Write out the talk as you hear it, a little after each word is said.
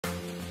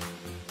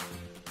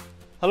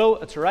Hello,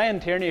 it's Ryan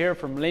Tierney here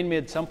from Lean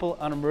Made Simple,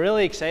 and I'm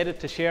really excited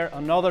to share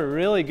another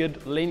really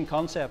good lean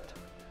concept.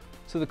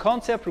 So the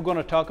concept we're going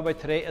to talk about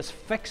today is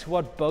fix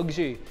what bugs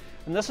you.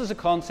 And this is a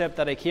concept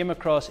that I came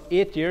across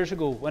 8 years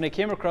ago when I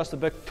came across the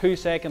book 2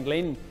 Second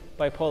Lean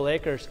by Paul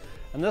Akers.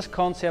 And this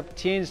concept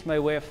changed my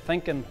way of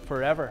thinking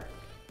forever.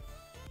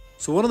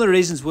 So one of the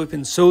reasons we've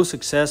been so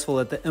successful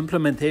at the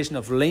implementation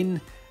of lean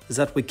is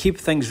that we keep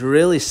things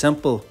really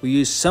simple. We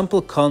use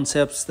simple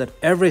concepts that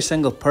every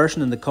single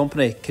person in the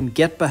company can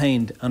get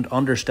behind and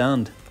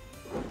understand.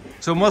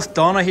 So I'm with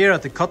Donna here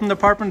at the cutting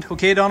department.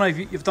 Okay Donna,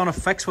 you've done a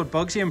fix what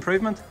bugs you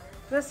improvement.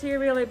 This here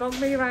really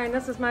bugged me, Ryan.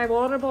 This is my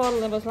water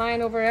bottle. It was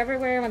lying over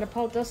everywhere. When I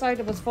pulled this out,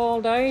 it was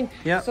fall down.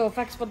 Yeah. So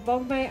fix what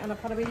bugged me, and I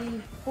put a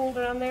wee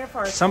holder in there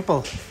for it.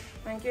 Simple.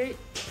 Thank you.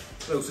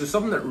 So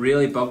something that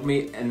really bugged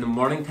me in the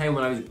morning time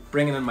when I was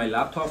bringing in my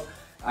laptop,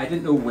 I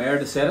didn't know where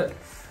to set it.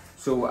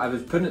 So I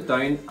was putting it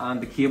down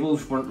and the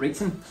cables weren't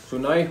reaching. So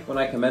now when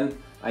I come in,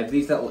 I have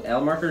these little L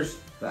markers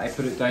that I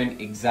put it down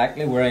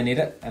exactly where I need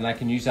it, and I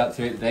can use that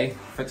throughout the day,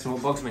 fixing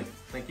what bugs me.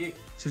 Thank you.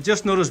 So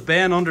just noticed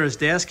Ben under his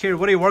desk here.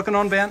 What are you working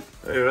on, Ben?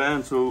 Hey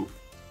Ryan, so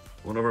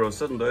whenever I was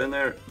sitting down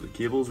there, the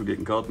cables were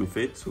getting caught in my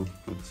feet, so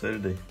I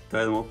decided to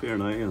tie them up here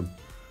now, and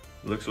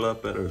it looks a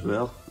lot better as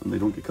well, and they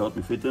don't get caught in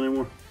my feet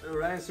anymore. Hey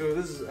Ryan, so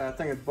this is a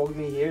thing that bugged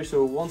me here.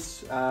 So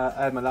once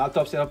I had my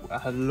laptop set up, I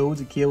had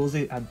loads of cables.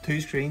 I had 2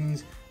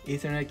 screens,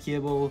 Ethernet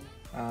cable,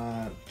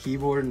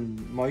 keyboard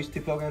and mouse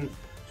to plug in.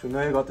 So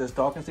now I got this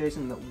docking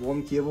station that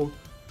one cable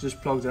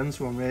just plugs in,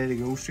 so I'm ready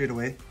to go straight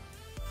away.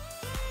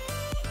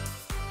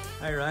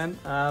 Hi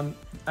Ryan,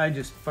 I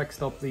just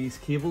fixed up these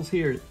cables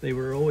here. They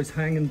were always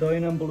hanging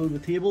down and below the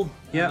table.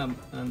 Yeah.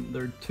 And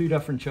they're 2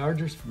 different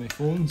chargers for my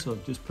phone, so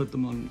I've just put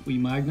them on wee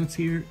magnets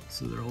here,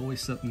 so they're always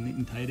sitting neat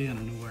and tidy, and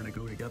I know where to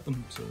go to get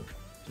them. So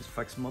just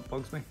fix them what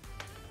bugs me.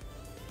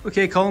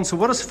 Okay Colin, so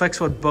what does fix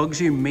what bugs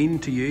you mean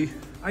to you?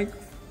 I think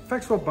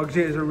fix what bugs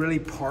you is a really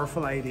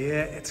powerful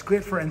idea. It's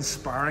great for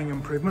inspiring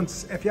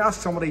improvements. If you ask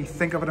somebody,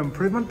 think of an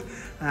improvement,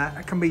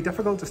 it can be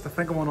difficult just to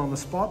think of one on the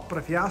spot, but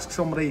if you ask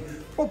somebody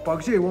what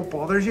bugs you, what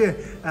bothers you,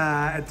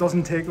 it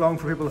doesn't take long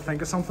for people to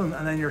think of something,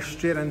 and then you're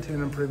straight into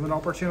an improvement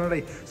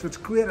opportunity. So it's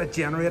great at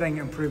generating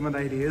improvement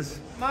ideas.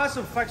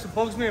 Massive fix what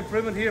bugs me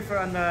improvement here for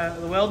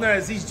the welding area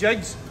is these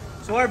jigs.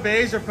 So our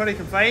bays are pretty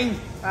confined,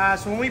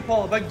 so when we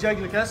pull a big jig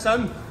like this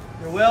in,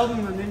 you're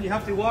welding and then you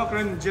have to walk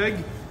around the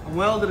jig and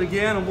weld it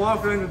again and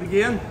walk around it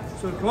again.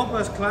 So to come up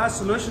with this class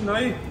solution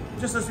now,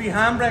 just this wee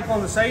handbrake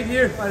on the side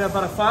here, by a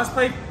bit of fast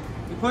pipe,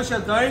 you push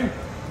it down,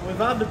 and we've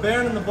had the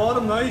bearing in the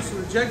bottom now, so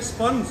the jig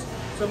spins.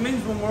 So it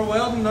means when we're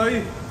welding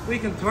now, we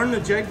can turn the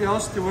jig to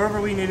us to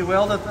wherever we need to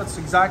weld it. That's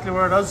exactly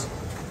where it is.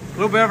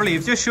 Hello Beverly,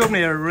 you've just showed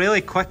me a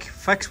really quick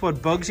fix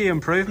what bugs you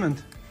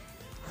improvement.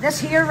 This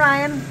here,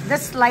 Ryan,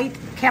 this light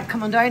kept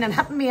coming down and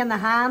hitting me in the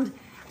hand.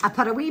 I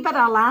put a wee bit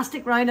of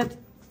elastic around it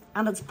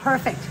and it's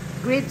perfect.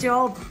 Great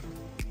job.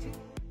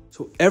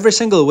 So every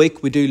single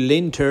week we do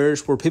lean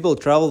tours where people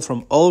travel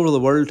from all over the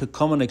world to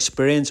come and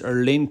experience our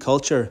lean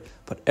culture.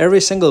 But every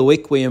single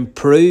week we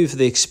improve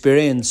the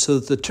experience so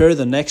that the tour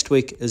the next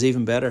week is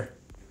even better.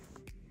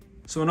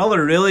 So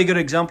another really good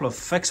example of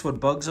fix what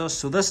bugs us.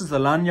 So this is the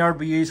lanyard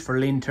we use for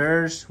lean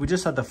tours. We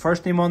just had the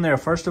first name on there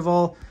first of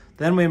all.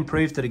 Then we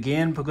improved it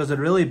again because it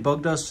really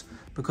bugged us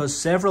because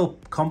several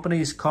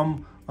companies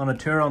come on a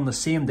tour on the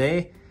same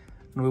day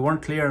and we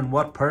weren't clear on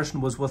what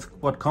person was with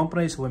what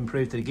company, so we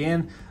improved it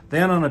again.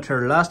 Then on a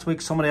tour last week,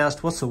 somebody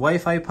asked, what's the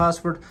Wi-Fi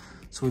password?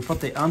 So we put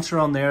the answer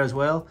on there as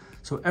well.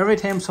 So every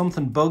time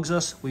something bugs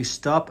us, we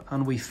stop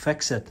and we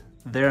fix it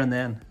there and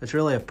then. It's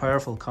really a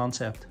powerful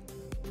concept.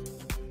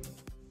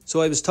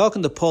 So I was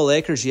talking to Paul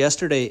Akers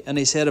yesterday and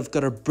he said, I've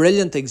got a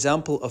brilliant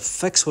example of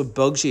fix what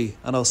bugs you,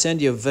 and I'll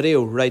send you a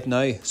video right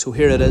now. So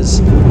here it is.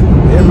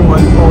 Hey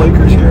everyone, Paul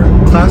Akers here.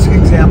 Classic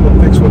example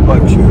of fix what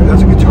bugs you.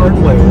 As a guitar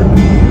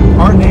player,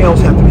 our nails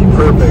have to be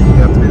perfect. They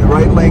have to be the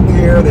right length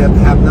here, they have to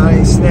have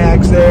nice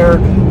snags there.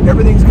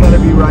 Everything's got to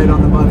be right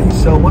on the money.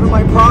 So one of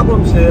my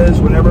problems is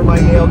whenever my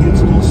nail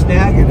gets a little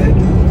snag in it,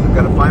 I've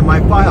got to find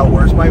my file.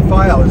 Where's my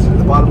file? Is it at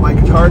the bottom of my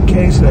guitar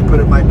case? Did I put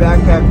it in my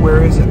backpack?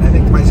 Where is it? And I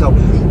think to myself,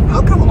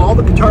 how come all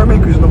the guitar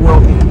makers in the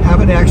world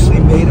haven't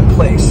actually made a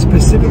place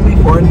specifically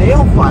for a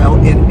nail file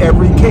in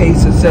every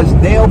case? It says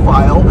nail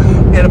file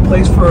and a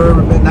place for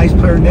a nice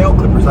pair of nail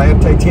clippers. I have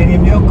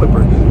titanium nail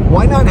clipper.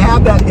 Why not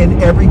have that in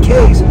every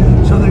case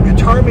so the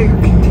guitar maker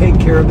can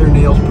take care of their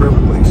nails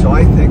perfectly? So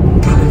I think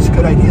it's a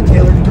good idea.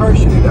 Taylor Guitars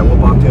should do that. Well,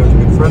 Bob Taylor's a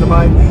good friend of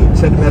mine.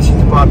 Send a message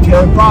to Bob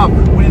Taylor. Bob,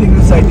 what do you think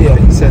of this idea?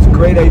 He says,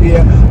 great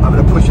idea. I'm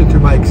going to push it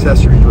through my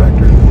accessory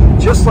director.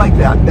 Just like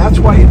that. That's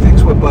why you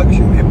fix what bugs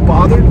you. It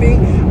bothered me.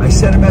 I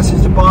sent a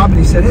message to Bob and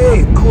he said,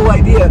 hey, cool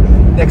idea.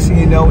 Next thing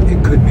you know,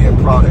 it could be a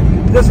product.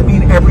 It doesn't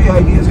mean every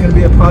idea is going to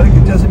be a product.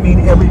 It doesn't mean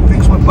every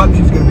fix what bugs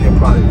you is going to be a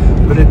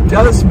product. But it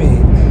does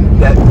mean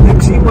that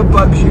fixing what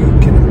bugs you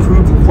can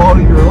improve the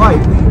quality of your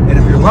life. And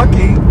if you're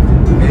lucky,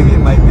 maybe it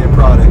might be a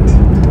product.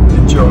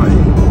 Enjoy.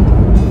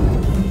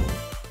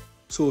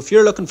 So if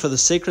you're looking for the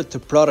secret to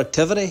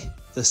productivity,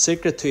 the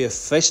secret to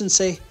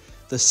efficiency,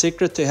 the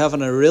secret to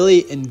having a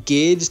really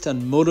engaged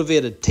and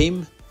motivated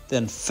team,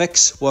 then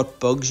fix what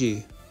bugs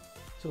you.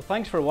 So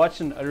thanks for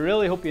watching. I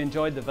really hope you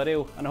enjoyed the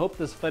video, and I hope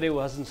this video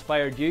has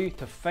inspired you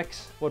to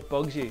fix what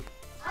bugs you.